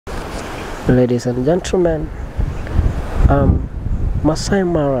Ladies and gentlemen, Masai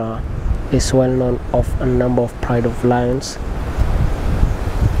Mara is well known of a number of pride of lions.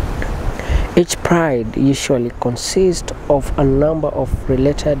 Each pride usually consists of a number of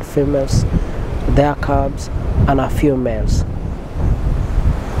related females, their cubs, and a few males.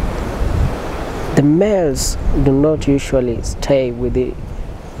 The males do not usually stay with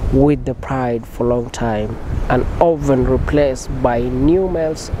the pride for a long time and often replaced by new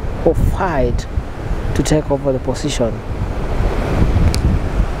males who fight to take over the position.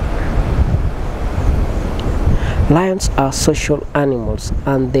 Lions are social animals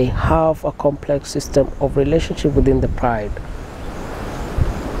and they have a complex system of relationship within the pride.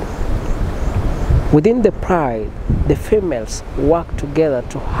 Within the pride, the females work together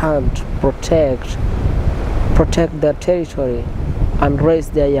to hunt, protect their territory, and raise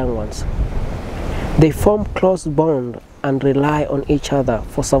their young ones. They form close bond and rely on each other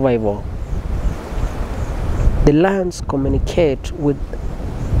for survival. The lions communicate with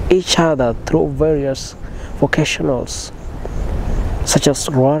each other through various vocationals such as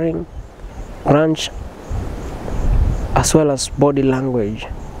roaring, grunge, as well as body language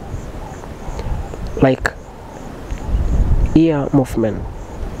like ear movement.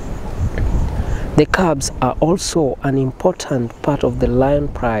 The cubs are also an important part of the lion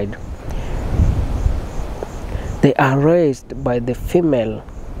pride. They are raised by the female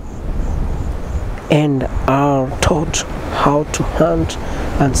and are taught how to hunt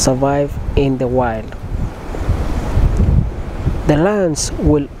and survive in the wild. The lions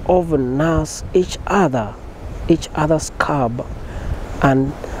will often nurse each other's cub,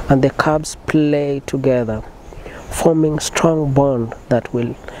 and the cubs play together, forming strong bond that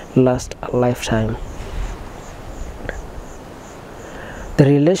will last a lifetime. The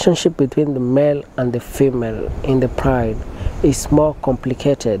relationship between the male and the female in the pride is more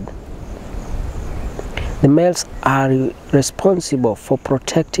complicated. The males are responsible for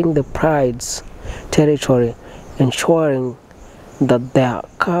protecting the pride's territory, ensuring that their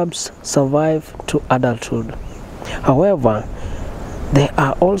cubs survive to adulthood. However, they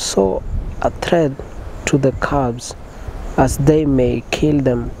are also a threat to the cubs as they may kill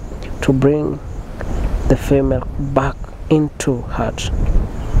them to bring the female back into herd.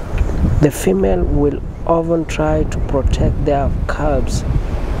 The female will often try to protect their cubs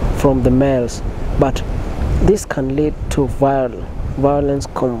from the males, but this can lead to violence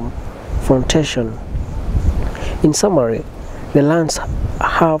confrontation. In summary, the lions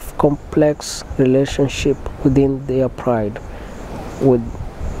have complex relationship within their pride, with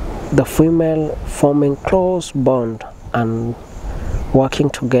the female forming close bond and working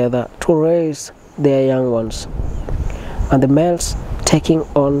together to raise their young ones, and the males taking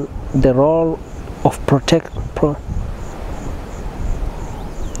on the role of protecting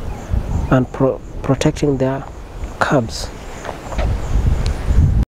their cubs.